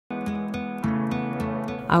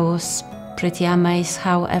I was pretty amazed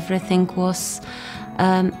how everything was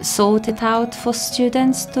sorted out for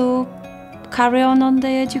students to carry on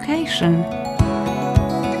their education.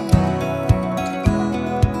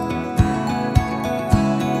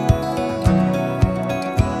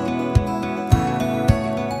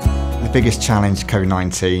 The biggest challenge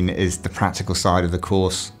COVID-19 is the practical side of the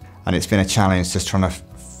course, and it's been a challenge just trying to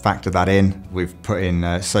factor that in. We've put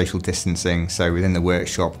in social distancing, so within the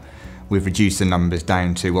workshop we've reduced the numbers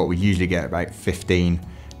down to what we usually get, about 15,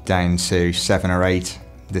 down to 7 or 8.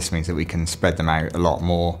 This means that we can spread them out a lot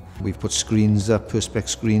more. We've put screens up, perspex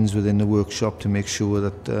screens within the workshop to make sure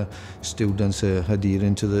that students are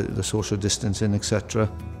adhering to the social distancing,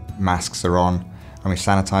 etc. Masks are on, and we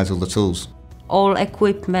sanitise all the tools. All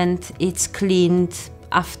equipment is cleaned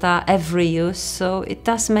after every use, so it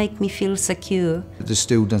does make me feel secure. The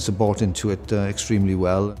students are bought into it extremely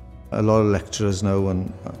well. A lot of lecturers now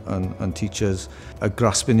and teachers are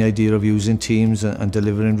grasping the idea of using Teams and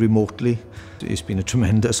delivering remotely. It's been a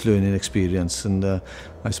tremendous learning experience, and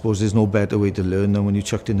I suppose there's no better way to learn than when you're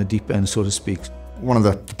chucked in the deep end, so to speak. One of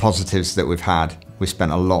the positives that we've had, we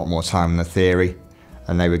spent a lot more time in the theory,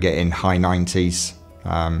 and they were getting high 90s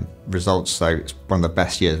results, so it's one of the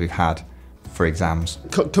best years we've had for exams.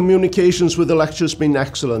 Communications with the lecturers has been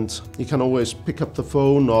excellent. You can always pick up the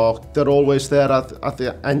phone, or they're always there at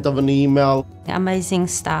the end of an email. Amazing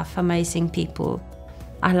staff, amazing people.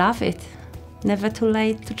 I love it. Never too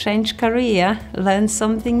late to change career, learn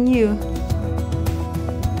something new.